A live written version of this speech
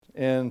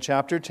in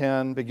chapter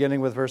 10,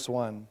 beginning with verse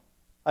 1.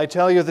 I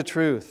tell you the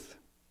truth.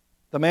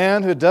 The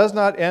man who does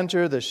not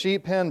enter the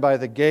sheep pen by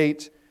the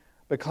gate,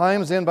 but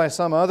climbs in by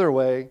some other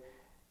way,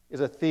 is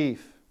a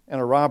thief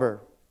and a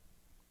robber.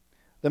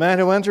 The man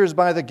who enters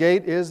by the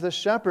gate is the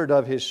shepherd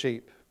of his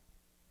sheep.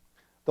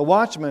 The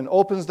watchman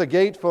opens the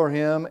gate for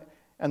him,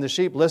 and the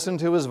sheep listen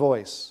to his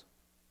voice.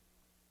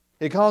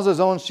 He calls his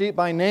own sheep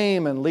by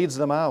name and leads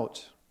them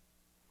out.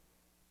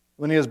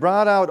 When he has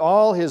brought out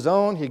all his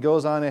own, he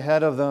goes on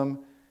ahead of them,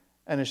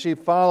 and his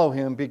sheep follow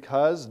him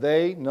because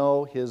they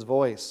know his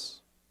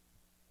voice.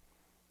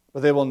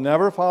 But they will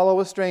never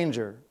follow a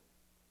stranger.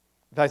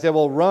 In fact, they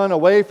will run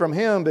away from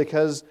him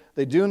because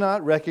they do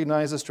not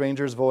recognize a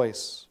stranger's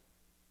voice.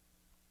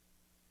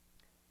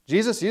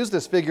 Jesus used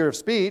this figure of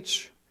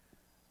speech,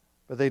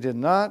 but they did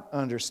not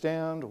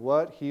understand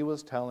what he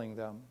was telling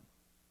them.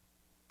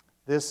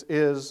 This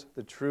is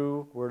the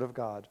true Word of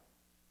God.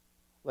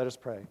 Let us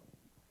pray.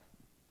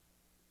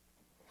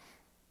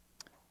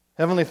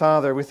 Heavenly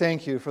Father, we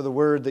thank you for the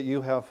Word that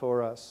you have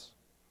for us.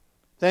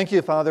 Thank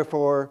you, Father,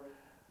 for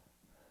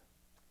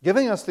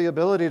giving us the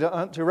ability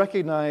to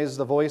recognize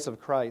the voice of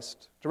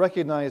Christ, to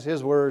recognize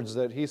His words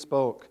that He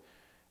spoke,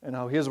 and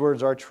how His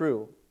words are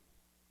true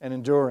and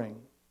enduring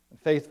and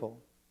faithful.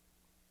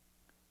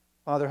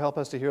 Father, help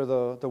us to hear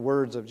the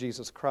words of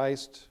Jesus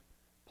Christ,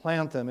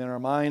 plant them in our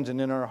minds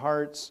and in our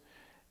hearts,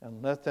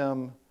 and let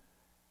them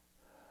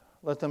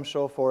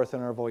show forth in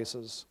our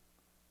voices.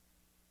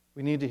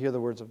 We need to hear the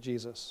words of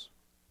Jesus,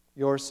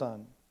 your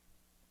Son,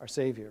 our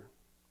Savior.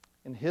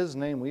 In His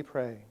name we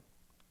pray.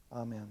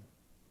 Amen.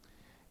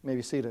 You may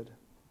be seated.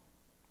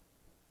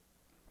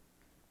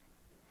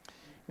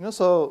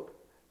 So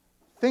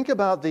think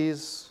about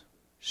these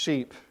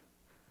sheep.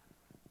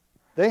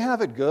 They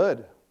have it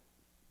good.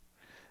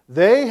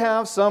 They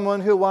have someone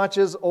who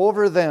watches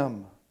over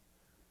them.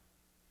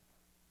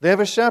 They have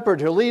a shepherd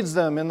who leads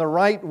them in the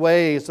right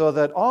way so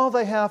that all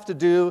they have to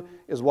do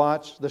is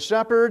watch the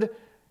shepherd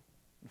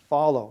and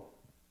follow.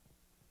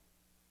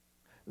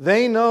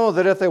 They know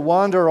that if they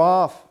wander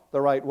off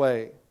the right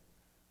way,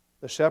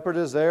 the shepherd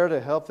is there to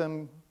help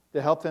them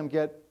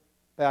get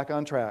back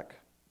on track.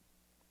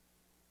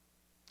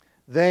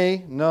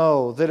 They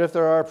know that if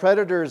there are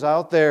predators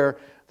out there,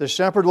 the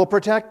shepherd will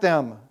protect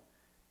them,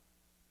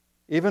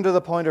 even to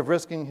the point of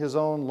risking his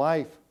own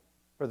life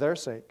for their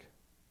sake.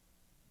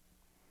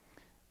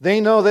 They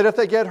know that if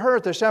they get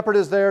hurt, the shepherd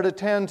is there to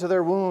tend to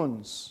their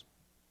wounds.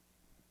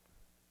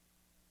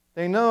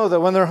 They know that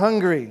when they're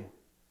hungry,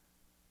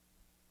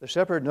 the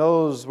shepherd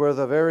knows where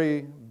the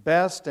very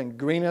best and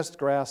greenest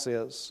grass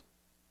is.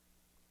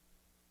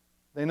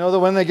 They know that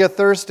when they get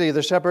thirsty,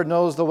 the shepherd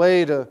knows the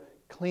way to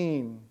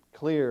clean,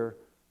 clear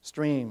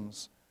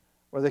streams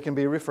where they can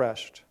be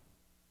refreshed.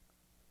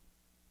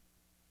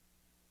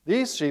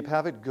 These sheep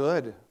have it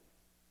good.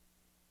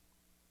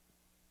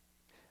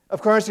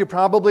 Of course, you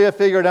probably have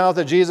figured out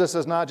that Jesus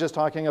is not just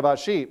talking about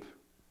sheep.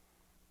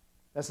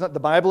 The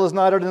Bible is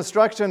not an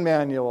instruction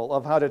manual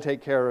of how to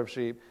take care of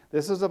sheep.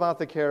 This is about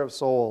the care of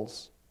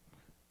souls.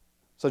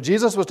 So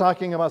Jesus was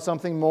talking about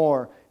something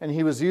more, and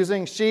he was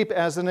using sheep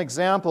as an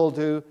example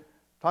to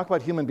talk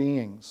about human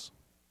beings.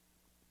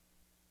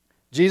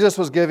 Jesus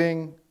was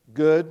giving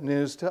good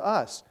news to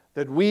us,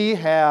 that we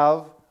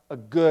have a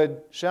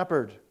good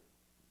shepherd.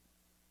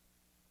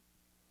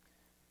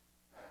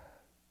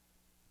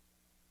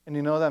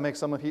 And that makes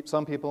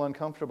some people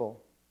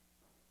uncomfortable,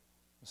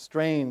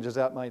 strange as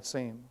that might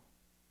seem.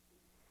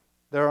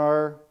 There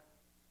are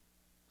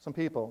some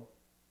people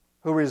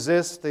who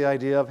resist the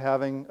idea of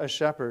having a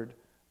shepherd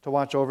to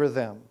watch over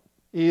them,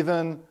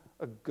 even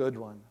a good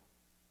one.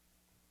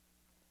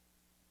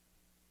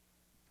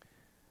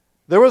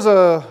 There was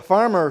a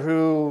farmer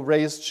who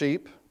raised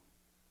sheep.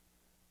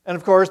 And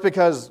of course,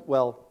 because,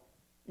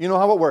 you know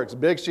how it works.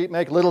 Big sheep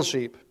make little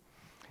sheep.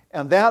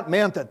 And that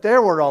meant that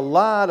there were a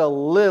lot of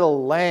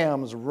little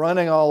lambs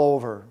running all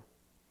over.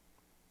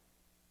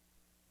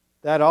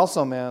 That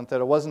also meant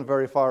that it wasn't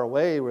very far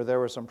away where there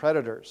were some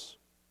predators.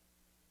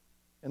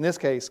 In this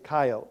case,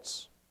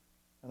 coyotes.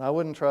 And I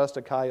wouldn't trust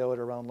a coyote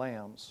around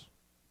lambs.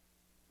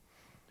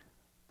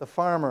 The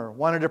farmer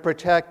wanted to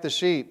protect the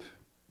sheep,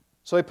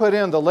 so he put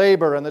in the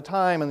labor and the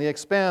time and the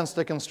expense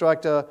to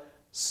construct a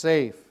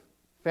safe,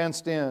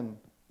 fenced-in,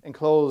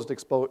 enclosed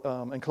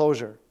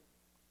enclosure.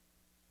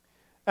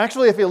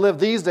 Actually, if he lived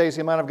these days,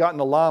 he might have gotten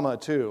a llama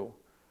too,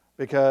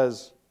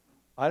 because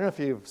I don't know if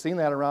you've seen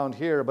that around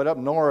here, but up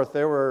north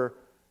there were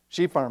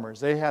sheep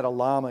farmers. They had a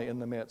llama in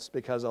the midst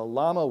because a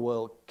llama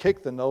will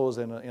kick the nose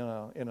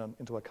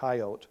into a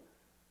coyote.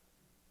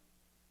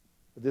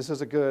 But this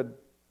is a good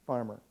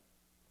farmer.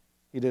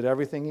 He did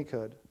everything he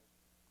could.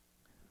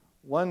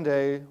 One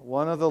day,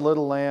 one of the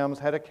little lambs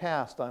had a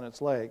cast on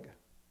its leg.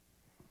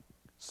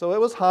 So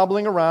it was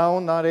hobbling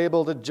around, not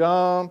able to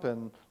jump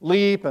and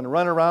leap and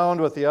run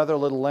around with the other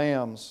little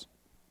lambs.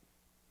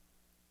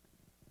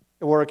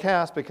 It wore a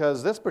cast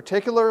because this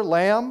particular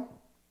lamb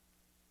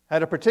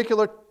had a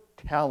particular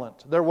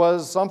talent. There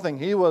was something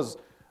he was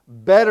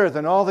better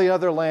than all the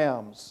other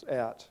lambs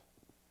at.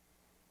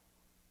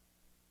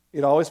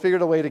 He'd always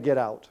figured a way to get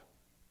out.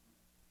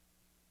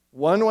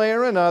 One way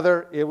or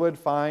another, it would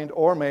find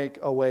or make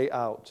a way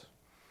out.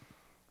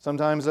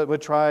 Sometimes it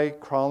would try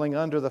crawling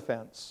under the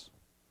fence.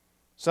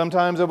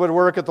 Sometimes it would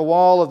work at the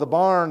wall of the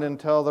barn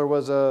until there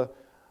was a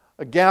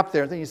gap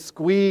there, and then you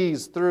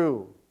squeeze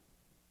through.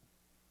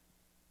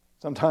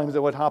 Sometimes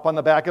it would hop on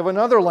the back of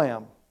another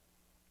lamb,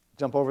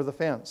 jump over the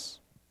fence.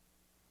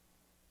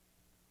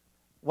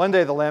 One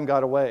day the lamb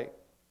got away,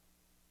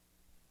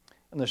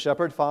 and the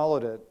shepherd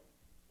followed it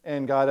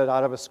and got it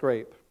out of a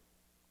scrape.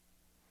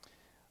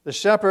 The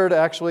shepherd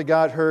actually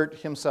got hurt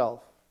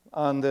himself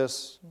on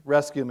this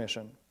rescue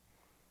mission,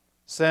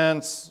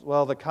 since,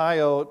 well, the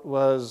coyote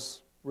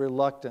was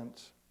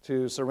reluctant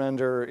to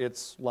surrender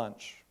its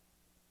lunch.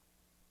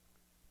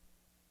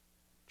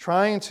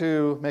 Trying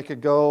to make a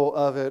go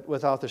of it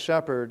without the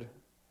shepherd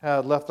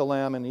had left the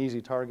lamb an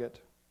easy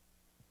target.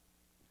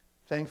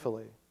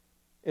 Thankfully,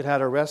 it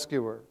had a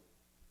rescuer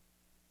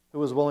who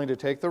was willing to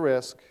take the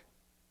risk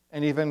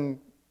and even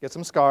get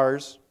some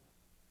scars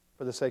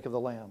for the sake of the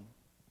lamb.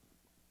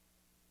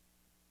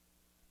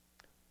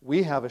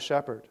 We have a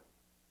shepherd,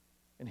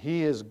 and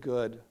he is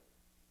good,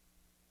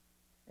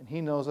 and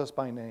he knows us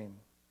by name.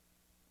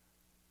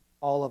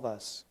 All of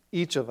us,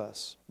 each of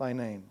us by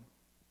name.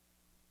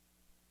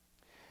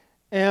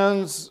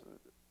 And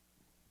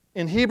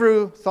in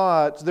Hebrew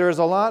thought, there's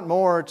a lot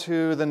more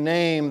to the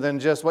name than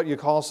just what you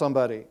call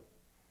somebody.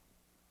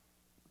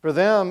 For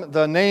them,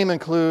 the name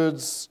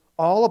includes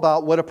all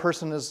about what a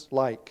person is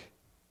like.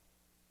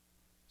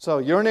 So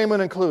your name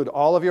would include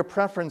all of your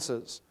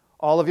preferences,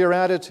 all of your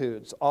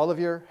attitudes, all of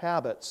your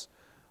habits,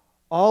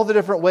 all the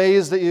different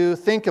ways that you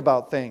think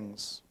about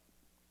things,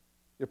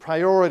 your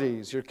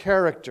priorities, your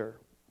character,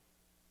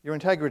 your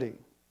integrity,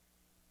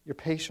 your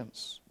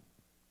patience,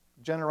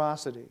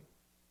 generosity,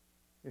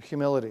 your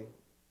humility.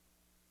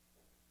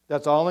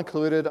 That's all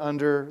included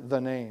under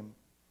the name.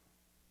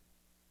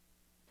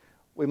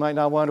 We might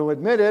not want to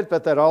admit it,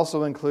 but that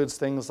also includes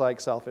things like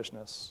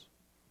selfishness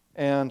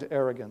and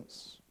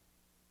arrogance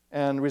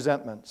and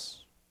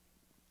resentments,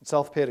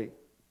 self-pity,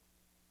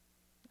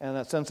 and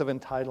that sense of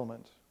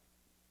entitlement.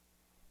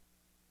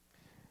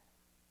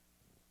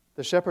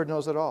 The shepherd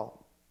knows it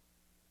all.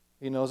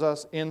 He knows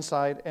us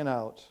inside and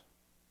out.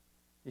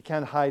 You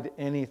can't hide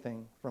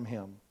anything from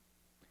him.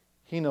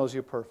 He knows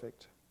you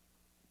perfect.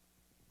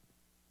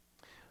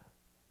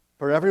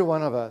 For every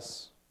one of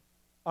us,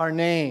 our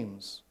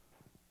names,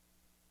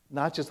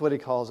 not just what he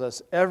calls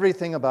us,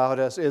 everything about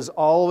us is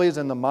always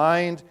in the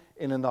mind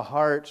and in the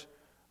heart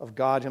of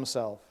God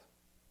himself.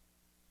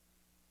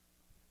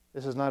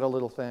 This is not a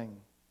little thing.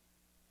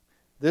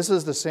 This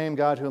is the same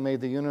God who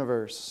made the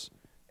universe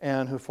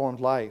and who formed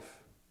life.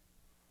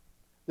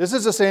 This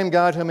is the same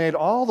God who made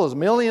all those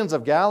millions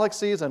of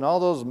galaxies and all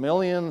those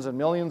millions and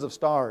millions of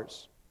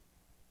stars.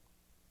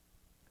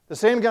 The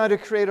same God who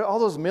created all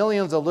those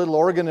millions of little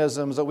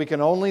organisms that we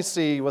can only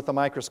see with the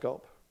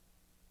microscope.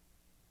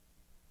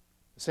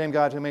 The same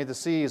God who made the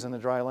seas and the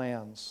dry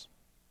lands.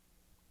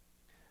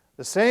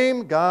 The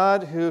same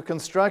God who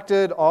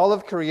constructed all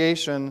of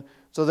creation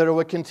so that it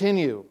would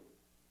continue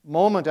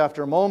moment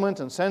after moment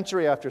and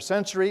century after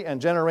century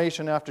and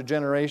generation after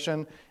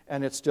generation,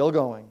 and it's still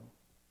going.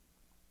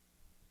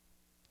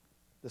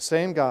 The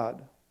same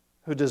God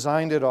who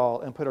designed it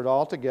all and put it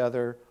all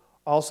together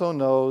also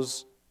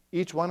knows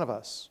each one of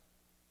us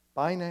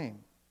by name.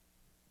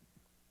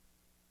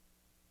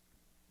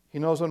 He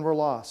knows when we're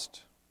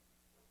lost,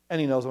 and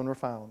he knows when we're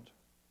found.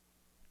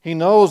 He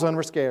knows when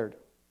we're scared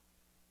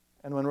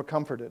and when we're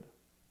comforted.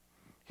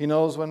 He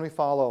knows when we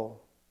follow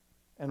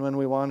and when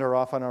we wander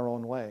off on our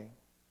own way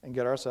and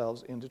get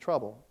ourselves into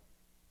trouble.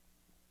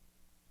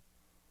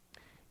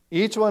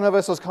 Each one of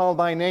us is called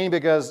by name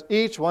because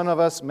each one of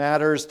us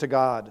matters to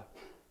God.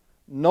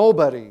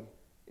 Nobody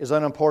is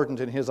unimportant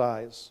in his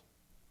eyes.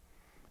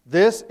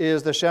 This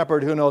is the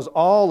shepherd who knows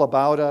all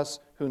about us,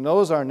 who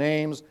knows our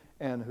names,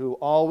 and who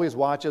always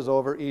watches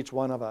over each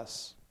one of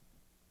us.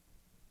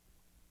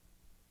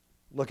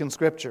 Look in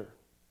Scripture.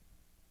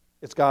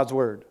 It's God's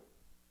Word.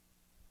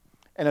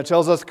 And it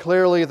tells us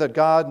clearly that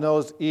God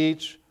knows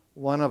each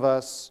one of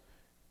us,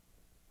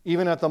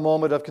 even at the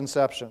moment of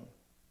conception,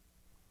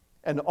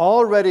 and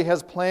already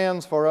has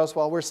plans for us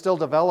while we're still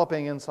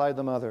developing inside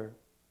the mother.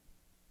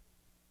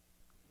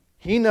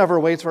 He never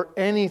waits for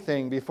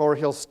anything before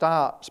he'll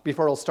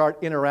start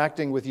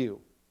interacting with you,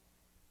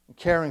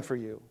 caring for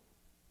you.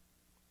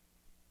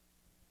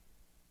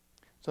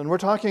 So when we're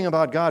talking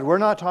about God, we're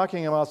not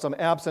talking about some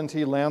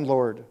absentee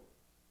landlord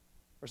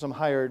or some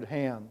hired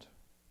hand.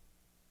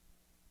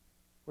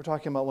 We're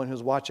talking about one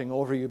who's watching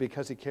over you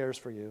because he cares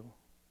for you.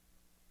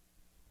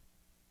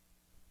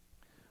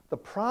 The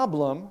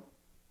problem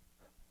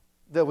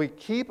that we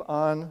keep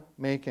on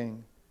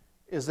making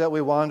is that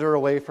we wander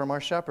away from our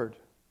shepherd.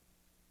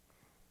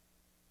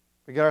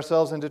 We get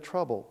ourselves into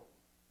trouble.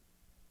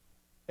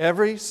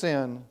 Every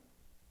sin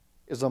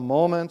is a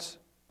moment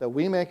that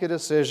we make a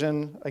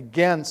decision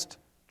against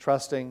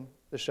trusting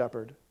the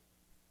shepherd.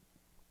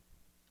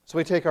 So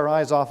we take our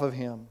eyes off of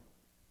him.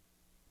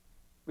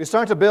 We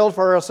start to build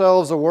for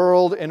ourselves a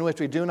world in which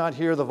we do not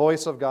hear the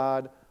voice of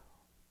God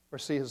or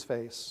see his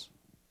face.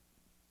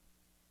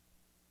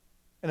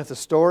 And if the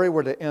story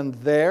were to end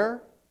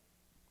there,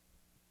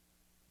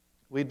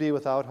 we'd be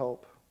without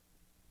hope.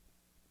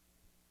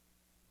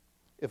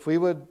 If we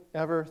would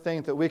ever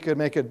think that we could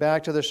make it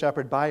back to the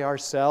shepherd by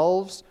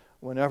ourselves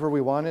whenever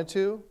we wanted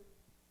to,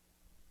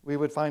 we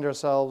would find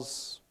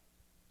ourselves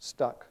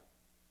stuck,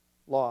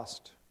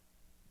 lost,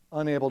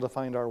 unable to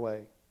find our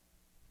way.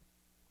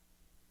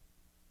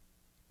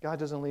 God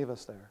doesn't leave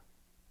us there.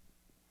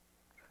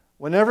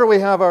 Whenever we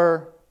have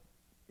our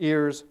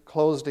ears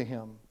closed to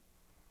Him,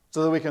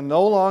 so that we can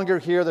no longer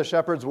hear the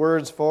shepherd's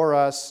words for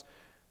us,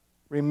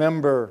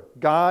 remember,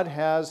 God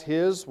has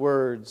His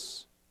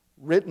words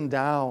written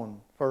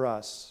down for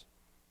us.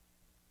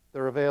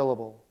 They're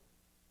available.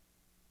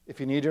 If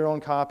you need your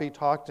own copy,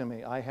 talk to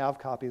me. I have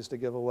copies to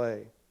give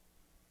away.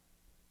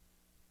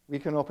 We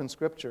can open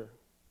Scripture.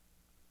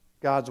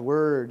 God's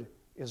Word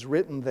is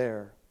written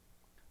there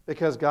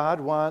because God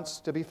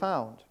wants to be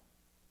found.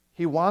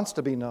 He wants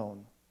to be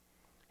known.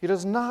 He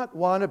does not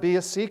want to be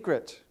a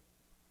secret.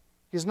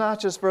 He's not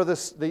just for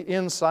the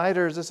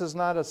insiders. This is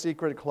not a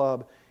secret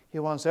club. He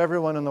wants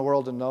everyone in the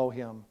world to know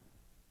Him.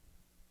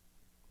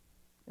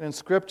 And in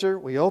Scripture,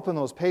 we open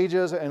those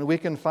pages and we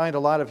can find a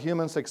lot of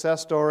human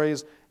success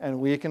stories and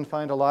we can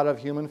find a lot of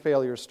human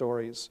failure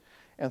stories.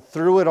 And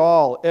through it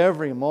all,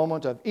 every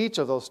moment of each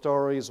of those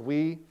stories,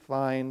 we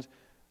find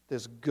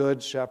this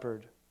good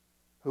shepherd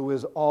who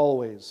is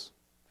always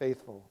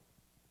faithful.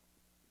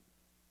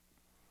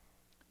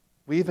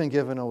 We've been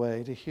given a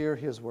way to hear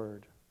His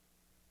word,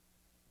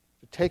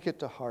 to take it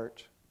to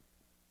heart,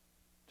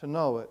 to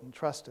know it and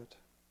trust it.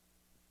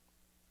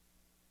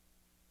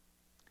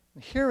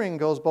 And hearing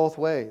goes both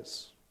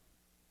ways.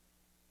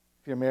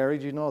 If you're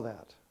married, you know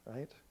that,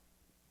 right?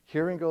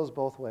 Hearing goes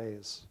both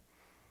ways.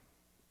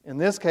 In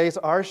this case,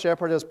 our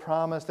shepherd has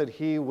promised that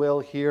He will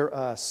hear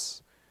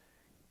us,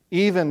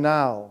 even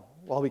now,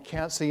 while we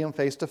can't see Him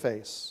face to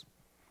face.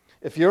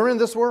 If you're in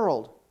this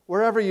world,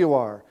 wherever you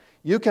are,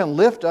 you can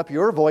lift up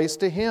your voice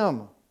to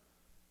Him.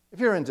 If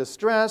you're in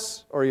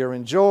distress or you're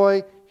in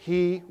joy,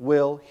 He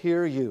will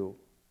hear you.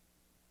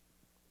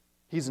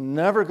 He's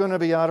never going to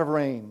be out of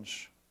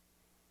range.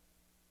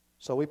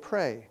 So we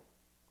pray.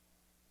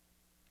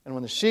 And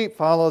when the sheep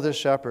follow the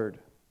shepherd,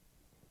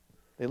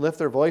 they lift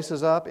their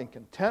voices up in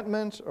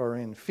contentment or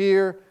in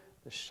fear.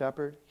 The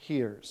shepherd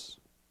hears.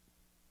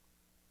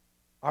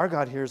 Our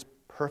God hears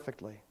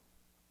perfectly.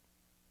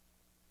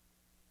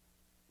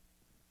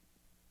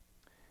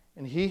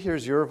 And He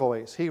hears your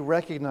voice. He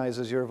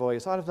recognizes your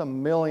voice. Out of the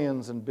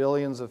millions and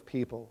billions of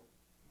people,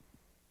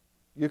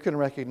 you can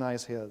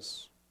recognize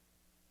His.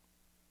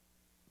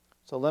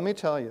 So let me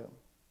tell you,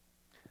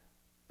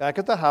 back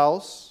at the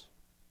house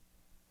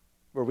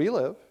where we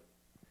live,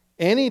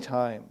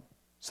 anytime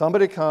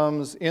somebody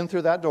comes in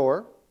through that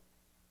door,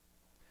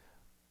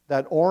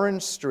 that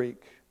orange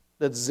streak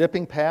that's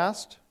zipping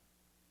past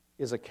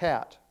is a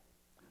cat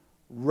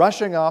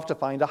rushing off to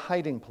find a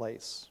hiding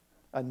place,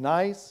 a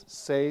nice,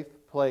 safe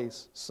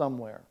place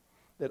somewhere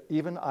that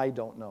even I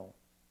don't know.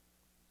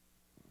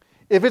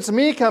 If it's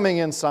me coming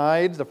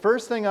inside, the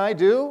first thing I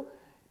do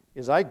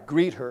is I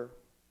greet her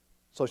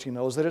so she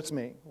knows that it's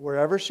me.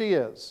 Wherever she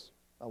is,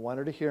 I want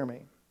her to hear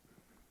me.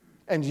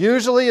 And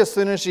usually as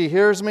soon as she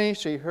hears me,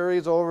 she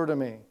hurries over to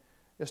me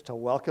just to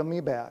welcome me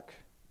back.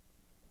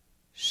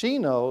 She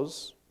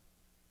knows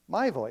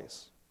my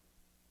voice.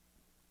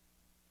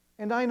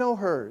 And I know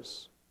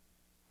hers.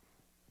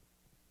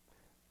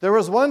 There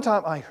was one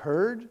time I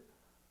heard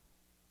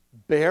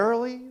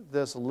barely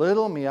this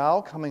little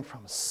meow coming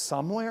from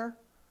somewhere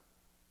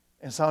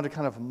and sounded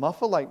kind of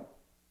muffled, like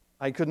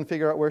I couldn't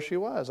figure out where she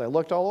was. I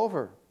looked all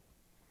over.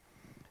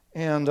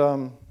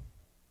 And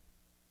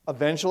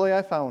eventually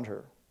I found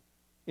her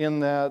in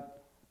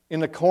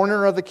the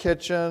corner of the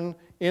kitchen,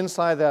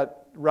 inside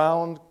that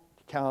round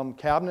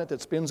cabinet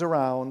that spins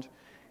around.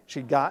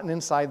 She'd gotten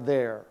inside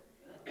there,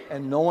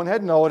 and no one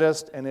had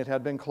noticed, and it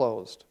had been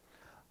closed.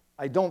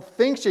 I don't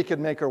think she could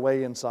make her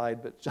way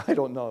inside, but I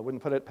don't know. I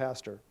wouldn't put it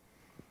past her.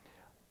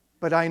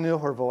 But I knew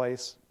her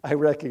voice. I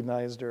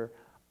recognized her.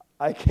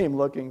 I came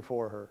looking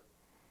for her.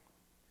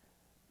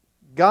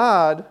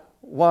 God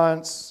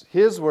wants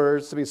His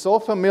words to be so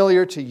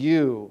familiar to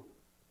you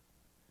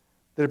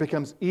that it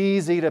becomes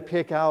easy to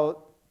pick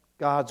out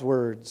God's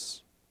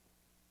words.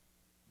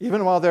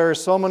 Even while there are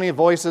so many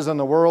voices in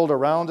the world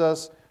around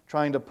us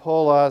trying to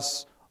pull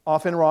us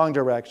off in wrong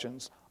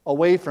directions,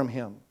 away from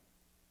Him,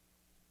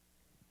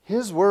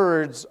 His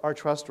words are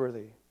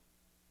trustworthy.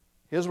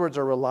 His words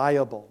are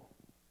reliable.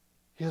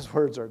 His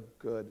words are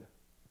good.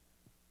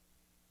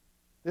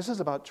 This is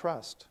about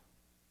trust.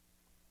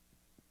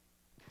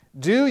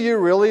 Do you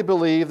really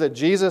believe that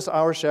Jesus,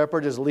 our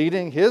shepherd, is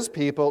leading His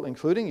people,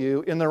 including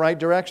you, in the right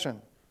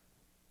direction?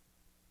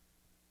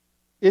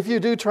 If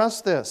you do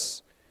trust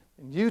this,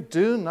 you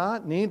do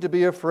not need to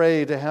be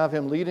afraid to have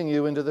Him leading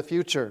you into the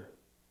future.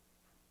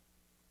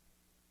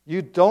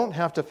 You don't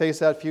have to face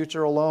that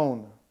future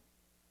alone.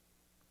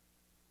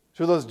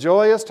 Through those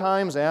joyous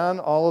times and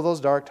all of those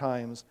dark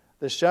times,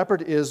 the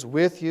shepherd is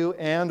with you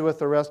and with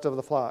the rest of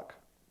the flock.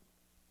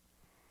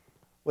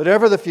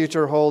 Whatever the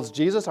future holds,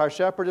 Jesus, our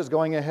shepherd, is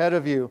going ahead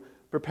of you,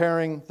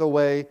 preparing the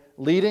way,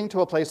 leading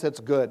to a place that's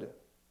good.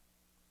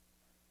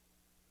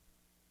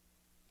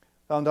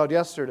 Found out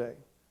yesterday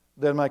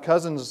that my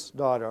cousin's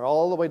daughter,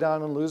 all the way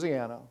down in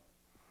Louisiana,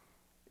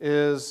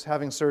 is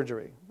having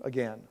surgery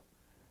again.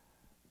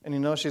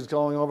 And she's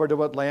going over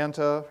to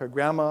Atlanta. Her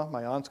grandma,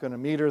 my aunt's going to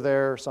meet her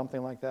there or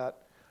something like that.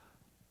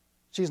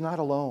 She's not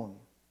alone.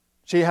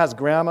 She has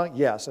grandma,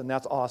 yes, and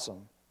that's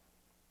awesome.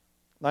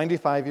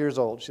 95 years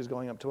old, she's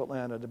going up to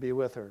Atlanta to be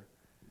with her.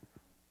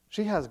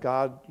 She has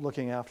God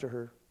looking after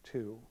her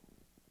too.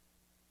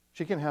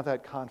 She can have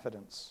that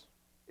confidence.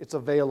 It's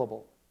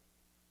available.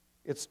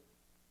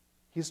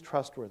 He's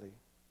trustworthy.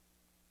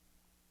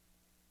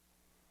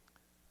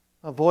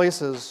 Now,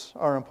 voices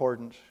are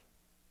important.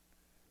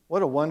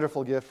 What a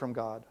wonderful gift from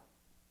God.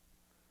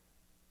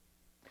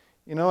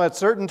 At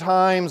certain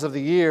times of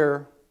the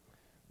year,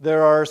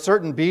 there are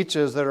certain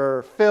beaches that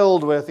are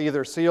filled with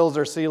either seals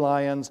or sea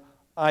lions.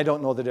 I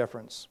don't know the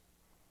difference.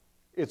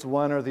 It's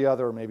one or the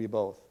other, or maybe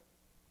both.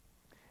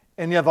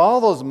 And you have all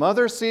those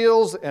mother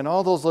seals and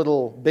all those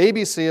little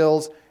baby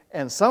seals,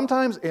 and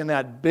sometimes in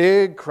that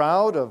big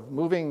crowd of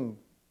moving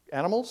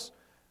animals,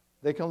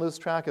 they can lose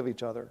track of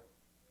each other.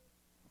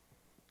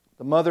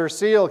 The mother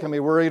seal can be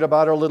worried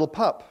about her little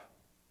pup.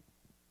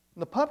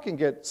 And the pup can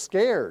get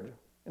scared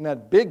in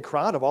that big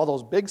crowd of all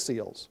those big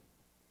seals.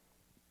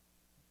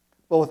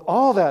 But with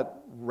all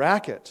that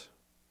racket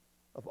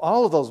of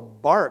all of those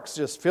barks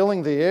just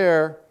filling the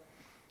air,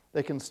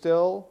 they can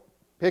still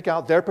pick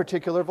out their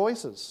particular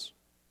voices.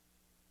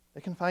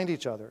 They can find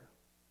each other.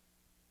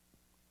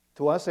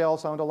 To us, they all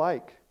sound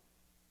alike.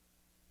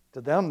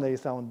 To them, they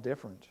sound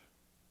different.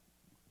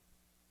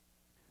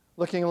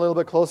 Looking a little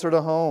bit closer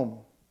to home,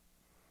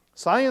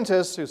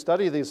 scientists who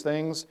study these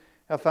things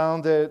have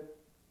found that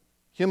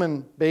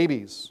human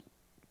babies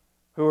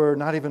who are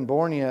not even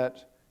born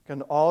yet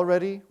can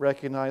already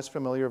recognize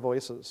familiar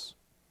voices.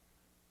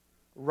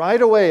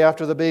 Right away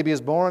after the baby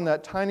is born,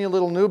 that tiny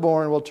little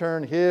newborn will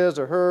turn his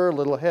or her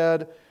little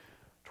head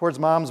towards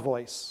mom's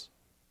voice,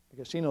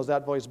 because she knows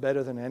that voice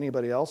better than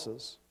anybody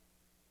else's.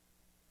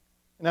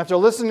 And after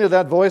listening to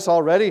that voice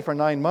already for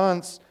 9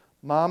 months,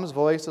 mom's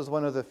voice is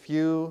one of the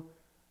few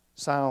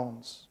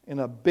sounds in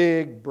a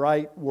big,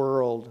 bright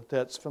world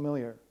that's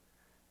familiar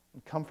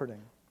and comforting.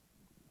 In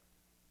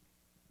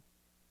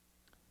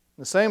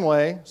the same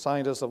way,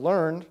 scientists have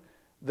learned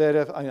that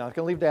if, I'm not going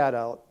to leave Dad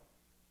out,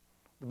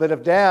 but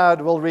if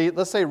Dad will read,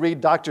 let's say read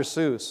Dr.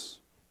 Seuss,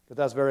 because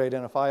that's very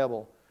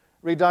identifiable.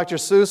 Read Dr.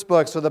 Seuss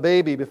books to the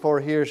baby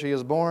before he or she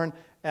is born.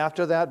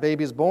 After that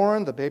baby's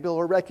born, the baby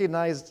will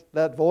recognize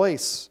that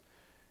voice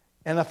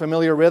and a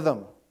familiar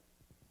rhythm.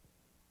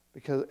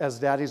 Because as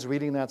Daddy's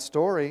reading that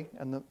story,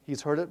 and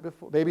he's heard it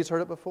before, baby's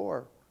heard it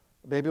before,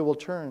 the baby will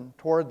turn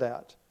toward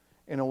that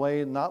in a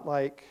way not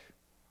like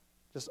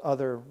just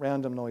other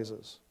random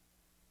noises.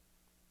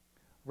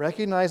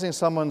 Recognizing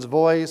someone's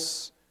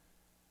voice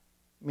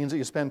means that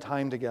you spend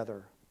time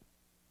together.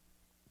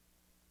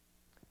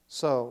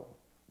 So,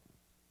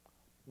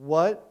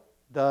 what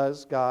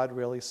does God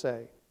really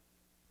say?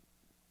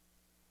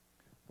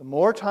 The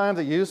more time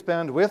that you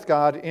spend with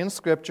God in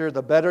Scripture,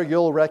 the better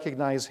you'll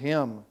recognize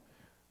Him.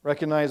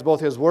 Recognize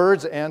both His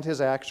words and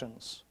His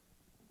actions.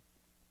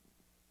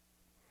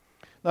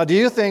 Now, do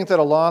you think that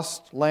a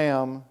lost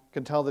lamb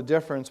can tell the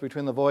difference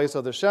between the voice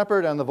of the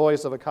shepherd and the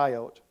voice of a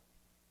coyote?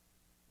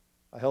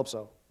 I hope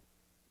so.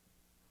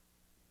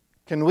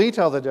 Can we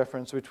tell the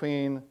difference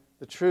between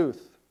the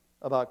truth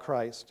about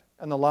Christ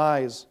and the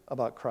lies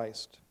about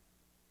Christ?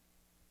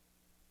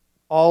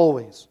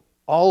 Always,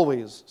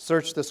 always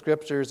search the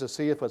Scriptures to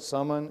see if what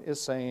someone is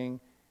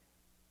saying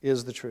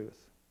is the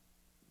truth.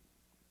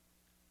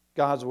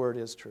 God's Word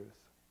is truth.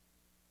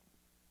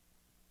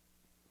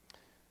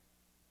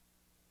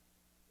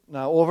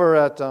 Now, over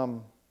at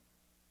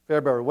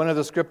Fairbury, one of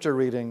the Scripture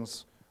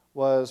readings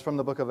was from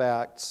the book of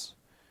Acts.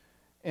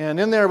 And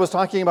in there it was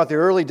talking about the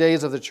early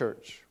days of the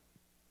church.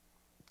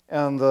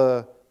 And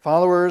the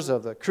followers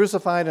of the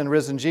crucified and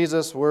risen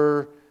Jesus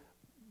were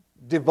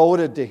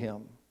devoted to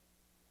Him,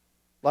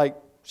 like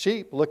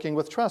sheep looking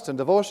with trust and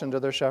devotion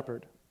to their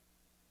shepherd.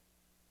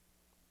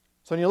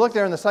 So when you look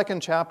there in the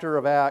 2nd chapter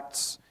of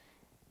Acts,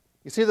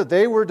 you see that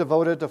they were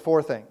devoted to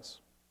 4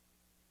 things.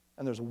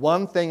 And there's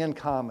one thing in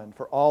common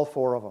for all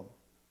 4 of them.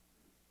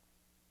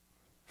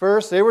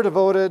 First, they were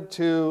devoted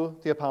to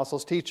the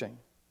apostles' teaching.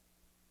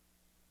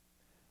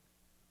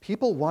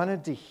 People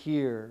wanted to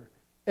hear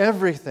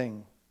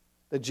everything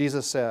that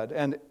Jesus said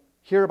and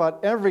hear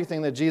about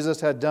everything that Jesus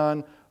had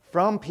done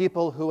from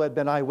people who had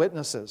been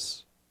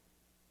eyewitnesses.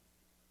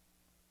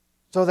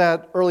 So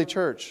that early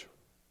church,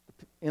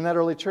 in that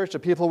early church, the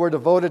people were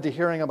devoted to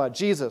hearing about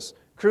Jesus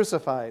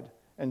crucified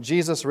and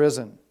Jesus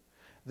risen.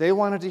 They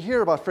wanted to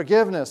hear about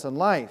forgiveness and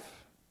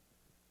life.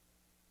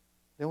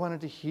 They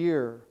wanted to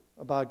hear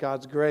about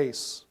God's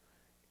grace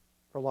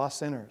for lost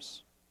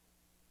sinners.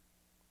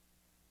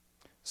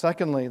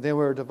 Secondly, they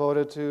were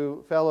devoted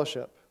to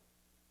fellowship.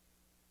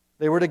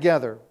 They were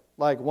together,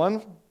 like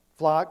one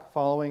flock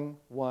following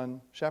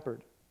one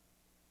shepherd.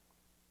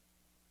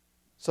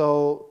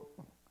 So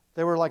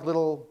they were like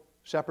little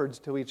shepherds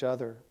to each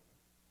other.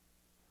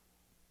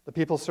 The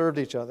people served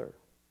each other.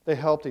 They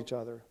helped each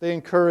other. They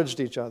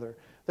encouraged each other.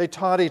 They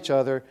taught each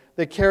other.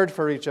 They cared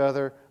for each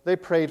other. They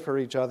prayed for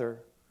each other.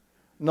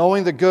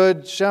 Knowing the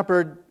good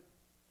shepherd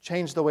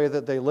changed the way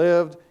that they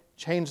lived,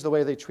 changed the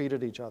way they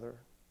treated each other.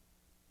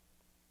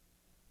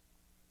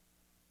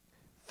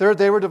 Third,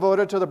 they were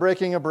devoted to the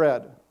breaking of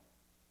bread,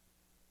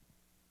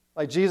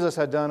 like Jesus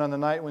had done on the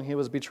night when he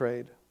was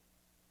betrayed.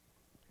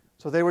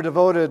 So they were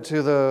devoted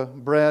to the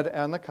bread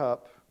and the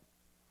cup.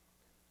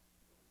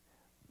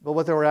 But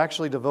what they were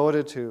actually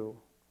devoted to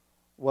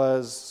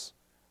was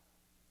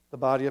the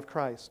body of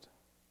Christ,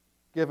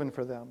 given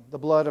for them, the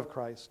blood of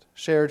Christ,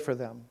 shared for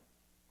them.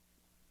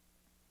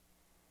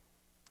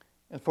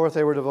 And fourth,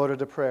 they were devoted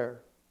to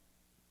prayer.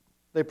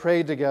 They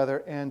prayed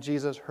together, and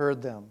Jesus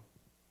heard them.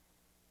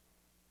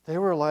 They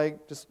were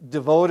like just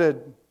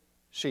devoted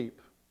sheep,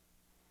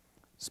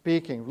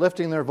 speaking,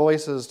 lifting their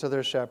voices to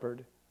their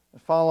shepherd,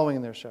 and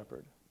following their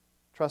shepherd,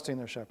 trusting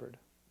their shepherd.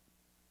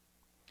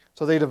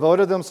 So they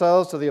devoted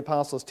themselves to the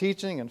apostles'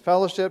 teaching and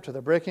fellowship, to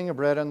the breaking of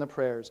bread and the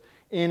prayers.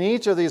 In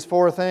each of these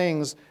four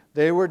things,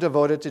 they were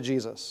devoted to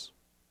Jesus.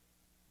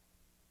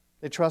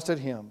 They trusted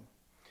him.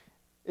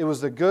 It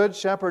was the good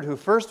shepherd who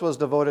first was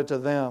devoted to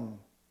them,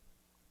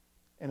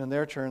 and in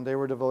their turn, they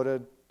were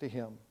devoted to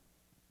him.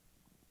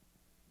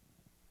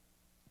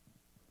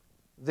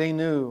 They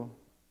knew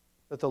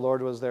that the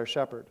Lord was their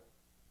shepherd,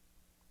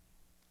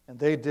 and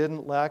they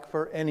didn't lack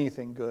for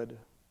anything good.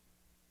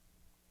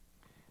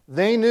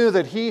 They knew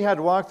that he had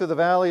walked through the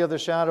valley of the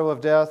shadow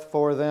of death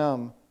for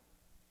them,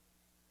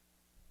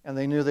 and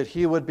they knew that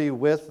he would be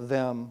with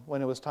them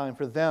when it was time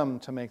for them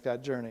to make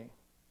that journey.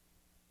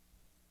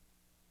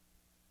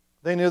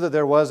 They knew that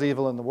there was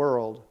evil in the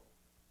world,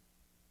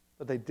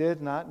 but they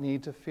did not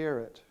need to fear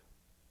it.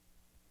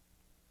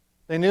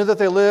 They knew that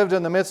they lived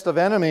in the midst of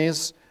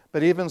enemies,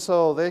 but even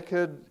so, they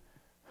could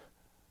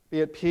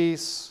be at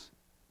peace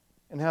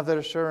and have that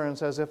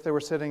assurance as if they were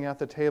sitting at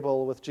the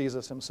table with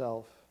Jesus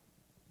himself.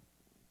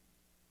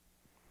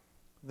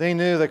 They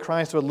knew that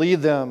Christ would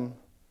lead them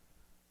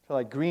to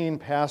like green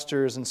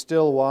pastures and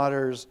still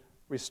waters,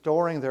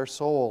 restoring their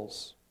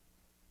souls,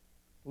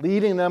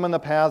 leading them in the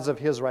paths of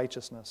his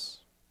righteousness.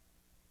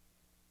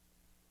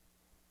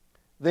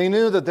 They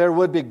knew that there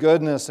would be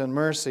goodness and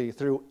mercy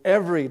through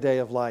every day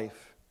of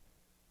life,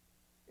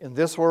 in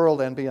this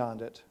world and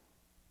beyond it.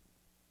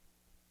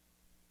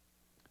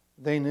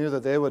 They knew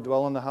that they would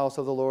dwell in the house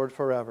of the Lord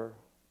forever.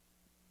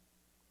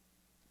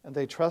 And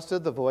they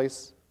trusted the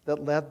voice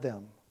that led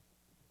them.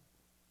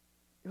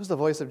 It was the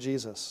voice of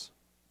Jesus.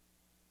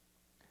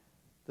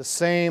 The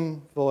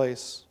same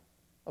voice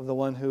of the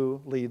one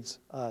who leads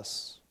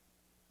us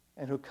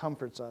and who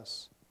comforts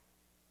us,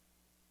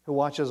 who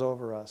watches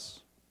over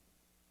us,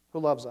 who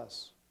loves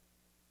us.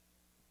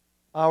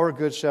 Our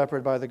good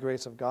shepherd by the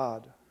grace of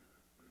God,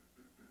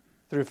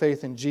 through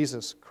faith in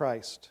Jesus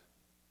Christ,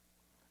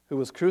 who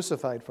was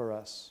crucified for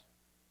us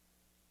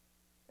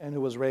and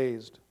who was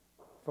raised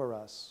for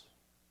us.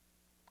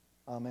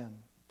 Amen.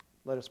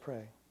 Let us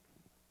pray.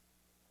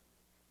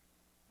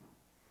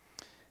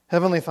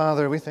 Heavenly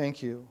Father, we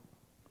thank you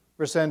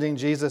for sending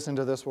Jesus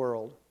into this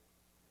world.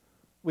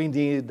 We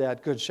need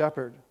that good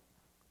shepherd.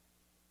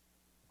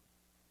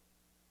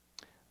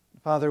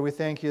 Father, we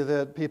thank you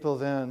that people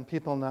then,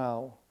 people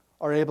now,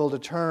 are able to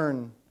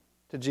turn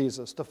to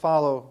Jesus, to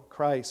follow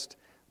Christ,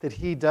 that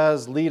he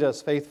does lead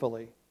us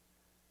faithfully,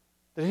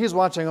 that he's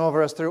watching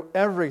over us through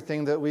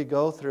everything that we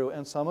go through,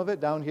 and some of it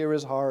down here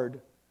is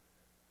hard.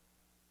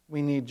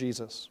 We need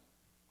Jesus.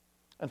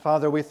 And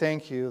Father, we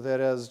thank you that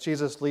as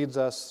Jesus leads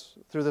us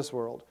through this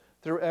world,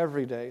 through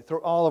every day,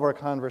 through all of our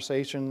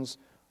conversations,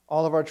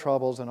 all of our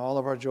troubles and all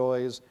of our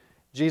joys,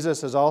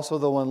 Jesus is also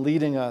the one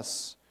leading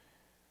us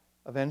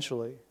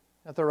eventually,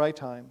 at the right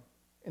time,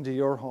 into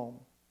your home,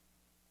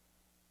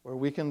 where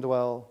we can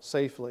dwell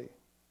safely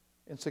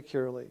and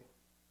securely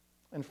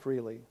and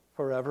freely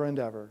forever and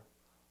ever,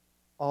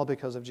 all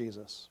because of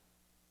Jesus.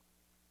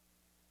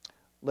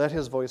 Let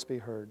his voice be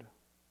heard,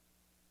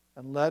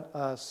 and let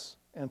us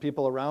and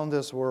people around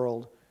this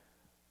world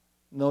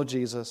know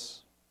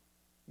Jesus,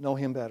 know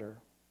him better,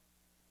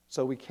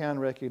 so we can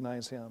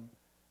recognize him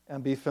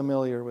and be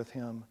familiar with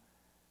him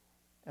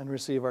and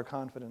receive our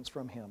confidence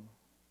from him.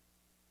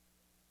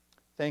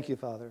 Thank you,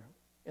 Father.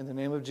 In the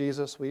name of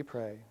Jesus we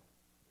pray.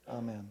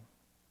 Amen.